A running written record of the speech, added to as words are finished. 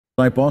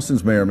Like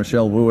Boston's Mayor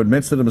Michelle Wu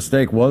admits that a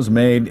mistake was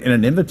made in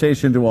an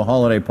invitation to a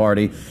holiday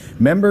party.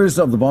 Members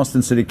of the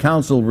Boston City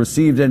Council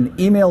received an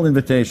email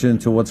invitation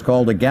to what's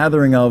called a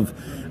gathering of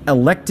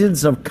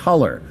electeds of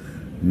color.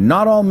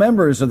 Not all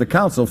members of the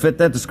council fit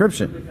that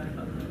description.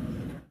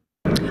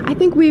 I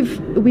think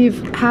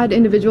we've had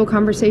individual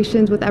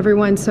conversations with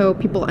everyone so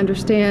people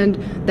understand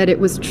that it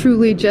was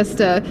truly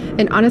just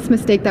an honest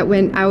mistake that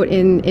went out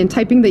in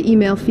typing the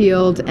email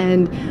field,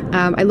 and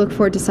I look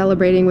forward to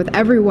celebrating with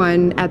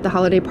everyone at the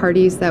holiday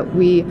parties that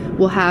we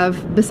will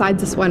have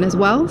besides this one as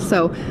well.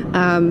 So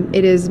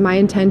it is my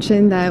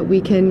intention that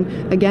we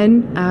can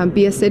again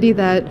be a city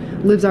that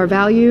lives our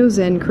values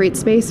and create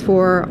space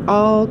for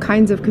all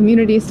kinds of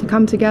communities to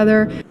come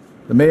together.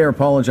 The mayor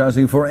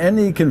apologizing for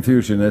any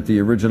confusion that the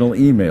original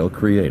email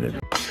created.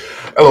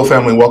 Hello,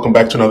 family. Welcome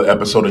back to another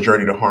episode of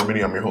Journey to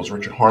Harmony. I'm your host,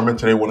 Richard Harmon.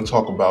 Today, I want to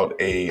talk about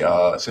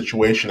a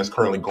situation that's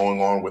currently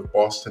going on with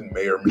Boston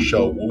Mayor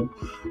Michelle Wu.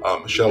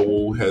 Michelle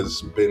Wu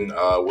has been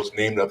was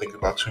named, I think,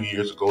 about 2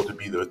 years ago to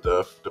be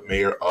the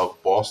mayor of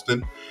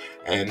Boston,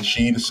 and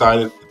she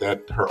decided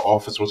that her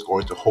office was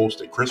going to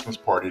host a Christmas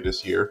party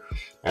this year.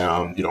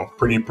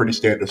 Pretty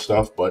standard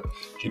stuff, but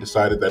she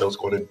decided that it was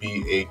going to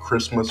be a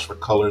Christmas for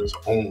colors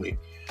only.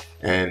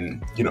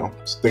 And,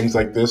 things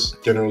like this,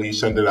 generally you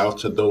send it out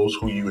to those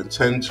who you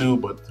intend to,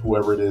 but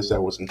whoever it is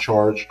that was in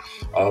charge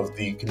of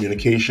the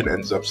communication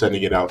ends up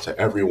sending it out to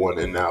everyone.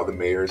 And now the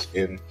mayor's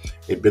in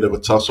a bit of a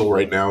tussle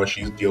right now, and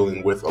she's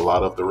dealing with a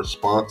lot of the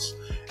response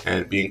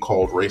and being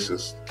called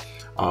racist.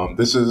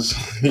 This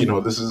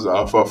is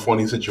a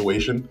funny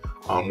situation,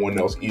 one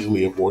that was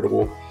easily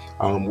avoidable.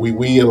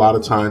 We a lot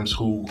of times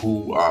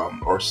who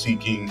are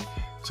seeking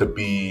to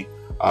be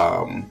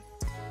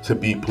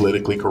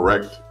politically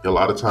correct, a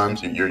lot of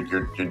times you're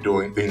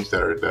doing things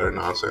that are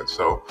nonsense.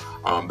 So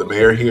the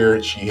mayor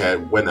here, she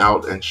had went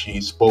out and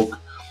she spoke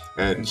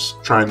and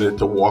trying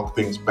to walk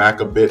things back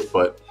a bit,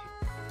 but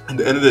at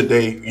the end of the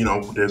day,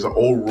 there's an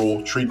old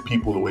rule: treat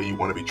people the way you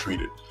want to be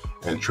treated.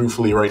 And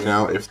truthfully, right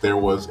now, if there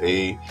was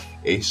a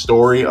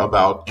story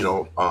about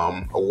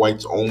a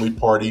whites only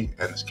party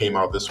and this came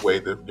out this way,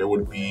 that there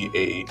would be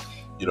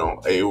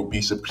it would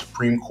be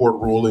Supreme Court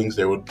rulings.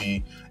 There would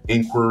be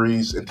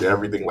inquiries into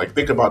everything. Like,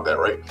 think about that,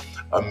 right?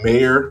 A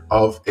mayor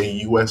of a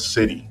U.S.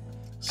 city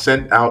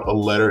sent out a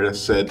letter that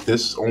said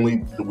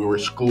we were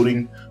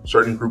excluding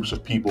certain groups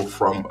of people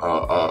from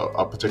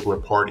a particular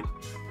party.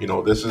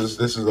 This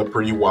is a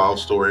pretty wild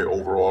story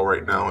overall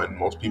right now, and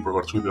most people are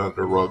going to sweep it under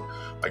the rug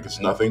like it's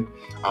nothing.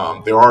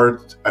 There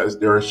are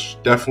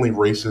definitely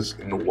racists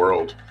in the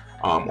world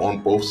on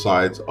both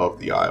sides of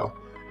the aisle.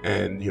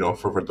 And,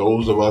 for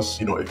those of us,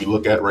 if you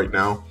look at right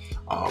now,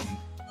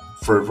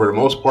 for the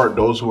most part,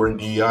 those who are in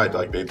DEI,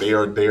 like they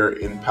are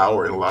in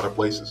power in a lot of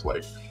places,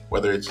 like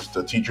whether it's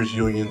the teachers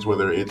unions,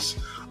 whether it's,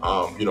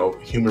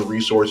 human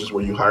resources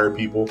where you hire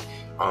people.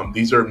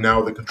 These are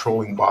now the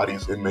controlling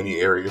bodies in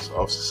many areas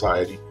of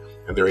society,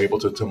 and they're able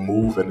to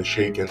move and to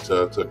shake and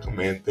to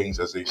command things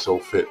as they so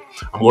fit.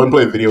 I'm going to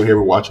play a video here.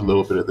 We'll watch a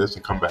little bit of this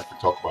and come back and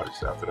talk about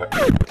it after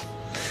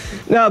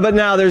that. But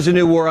now there's a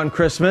new war on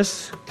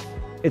Christmas.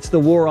 It's the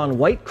war on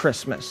white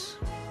Christmas.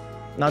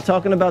 Not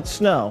talking about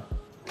snow.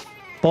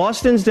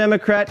 Boston's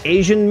Democrat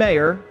Asian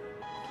mayor,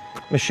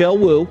 Michelle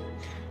Wu,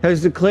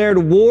 has declared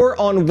war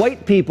on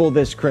white people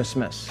this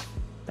Christmas.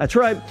 That's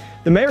right.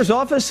 The mayor's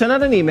office sent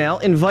out an email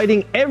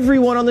inviting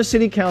everyone on the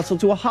city council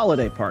to a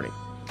holiday party.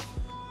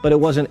 But it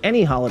wasn't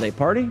any holiday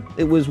party.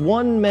 It was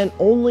one meant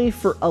only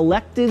for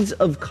electeds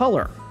of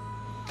color.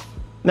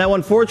 Now,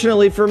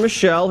 unfortunately for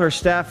Michelle, her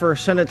staffer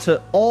sent it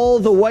to all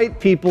the white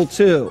people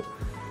too,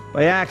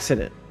 by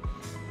accident.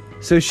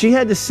 So she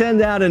had to send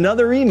out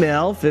another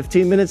email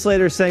 15 minutes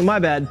later saying, "My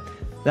bad,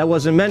 that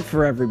wasn't meant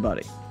for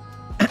everybody.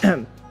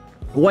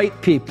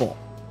 White people,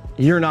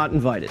 you're not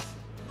invited."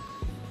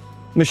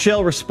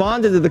 Michelle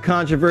responded to the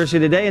controversy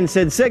today and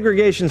said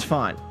segregation's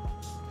fine.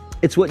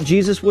 It's what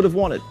Jesus would have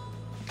wanted.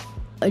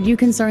 Are you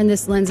concerned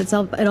this lends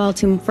itself at all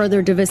to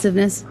further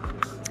divisiveness?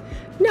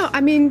 No,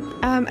 I mean,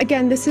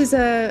 again, this is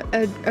a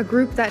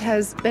group that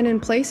has been in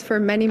place for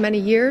many, many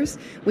years.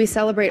 We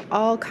celebrate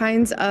all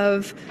kinds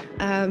of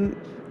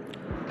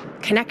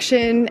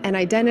connection and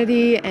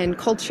identity and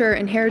culture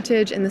and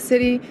heritage in the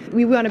city.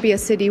 We want to be a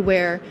city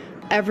where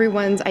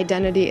everyone's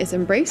identity is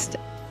embraced.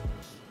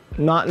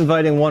 Not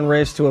inviting one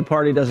race to a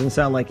party doesn't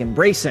sound like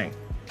embracing,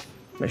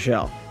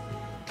 Michelle.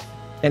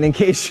 And in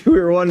case you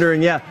were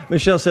wondering, yeah,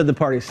 Michelle said the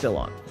party's still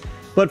on.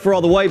 But for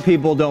all the white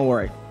people, don't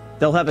worry.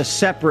 They'll have a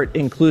separate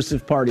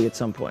inclusive party at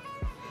some point.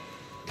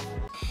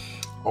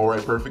 All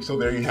right, perfect. So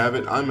there you have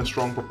it. I'm a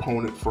strong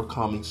proponent for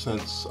common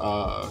sense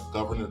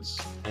governance.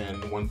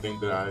 And one thing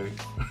that I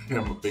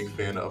am a big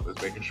fan of is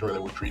making sure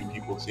that we're treating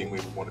people the same way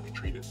we want to be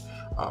treated.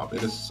 In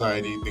a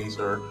society, things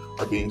are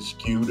being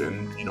skewed,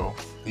 and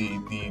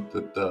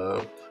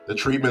the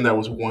treatment that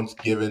was once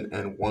given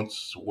and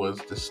once was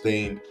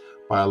disdained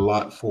by a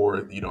lot for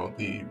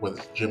whether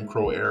it's Jim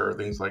Crow era or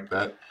things like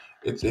that,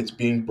 it's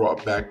being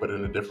brought back, but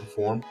in a different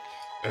form.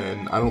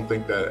 And I don't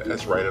think that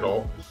that's right at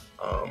all.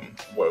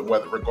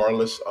 Whether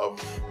regardless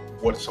of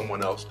what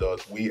someone else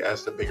does, we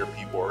as the bigger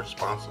people are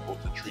responsible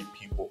to treat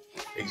people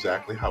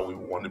exactly how we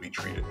want to be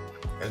treated.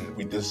 And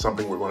this is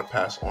something we're going to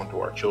pass on to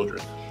our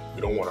children.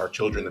 We don't want our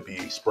children to be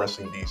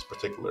expressing these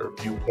particular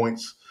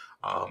viewpoints,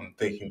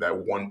 thinking that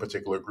one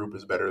particular group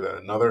is better than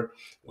another.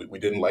 We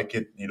didn't like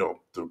it,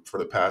 for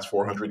the past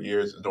 400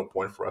 years. There's no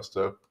point for us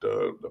to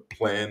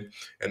plan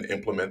and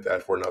implement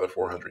that for another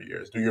 400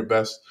 years. Do your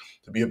best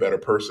to be a better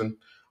person.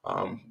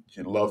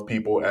 You love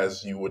people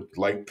as you would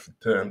like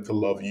them to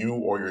love you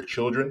or your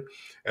children,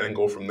 and then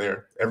go from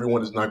there.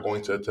 Everyone is not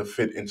going to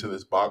fit into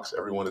this box.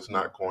 Everyone is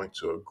not going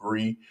to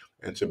agree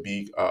and to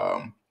be,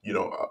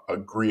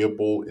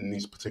 agreeable in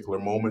these particular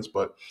moments,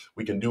 but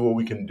we can do what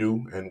we can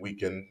do, and we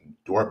can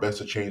do our best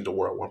to change the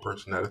world one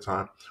person at a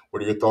time.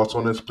 What are your thoughts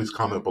on this? Please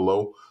comment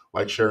below,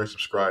 like, share, and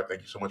subscribe.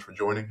 Thank you so much for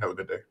joining. Have a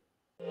good day.